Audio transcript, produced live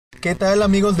¿Qué tal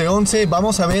amigos de 11?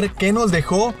 Vamos a ver qué nos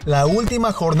dejó la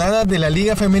última jornada de la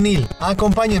Liga Femenil.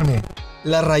 Acompáñenme.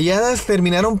 Las Rayadas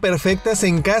terminaron perfectas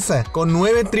en casa, con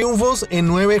 9 triunfos en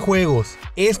 9 juegos.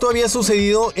 Esto había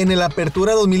sucedido en el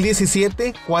Apertura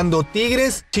 2017, cuando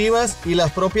Tigres, Chivas y las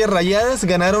propias Rayadas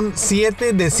ganaron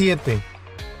 7 de 7.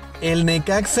 El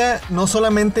Necaxa no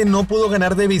solamente no pudo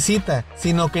ganar de visita,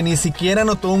 sino que ni siquiera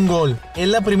anotó un gol. Es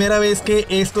la primera vez que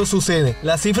esto sucede.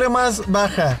 La cifra más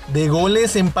baja de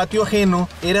goles en patio ajeno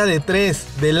era de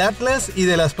 3, del Atlas y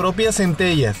de las propias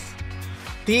Centellas.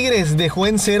 Tigres dejó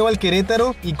en 0 al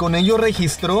Querétaro y con ello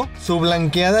registró su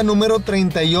blanqueada número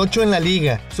 38 en la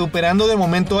liga, superando de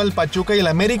momento al Pachuca y el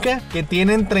América, que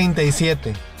tienen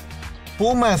 37.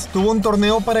 Pumas tuvo un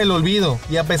torneo para el olvido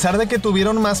y a pesar de que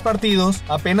tuvieron más partidos,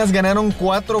 apenas ganaron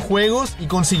 4 juegos y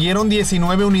consiguieron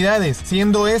 19 unidades,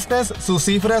 siendo estas sus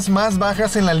cifras más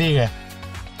bajas en la liga.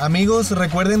 Amigos,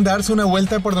 recuerden darse una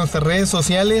vuelta por nuestras redes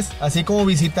sociales, así como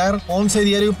visitar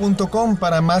oncediario.com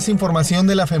para más información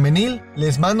de la femenil.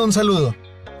 Les mando un saludo.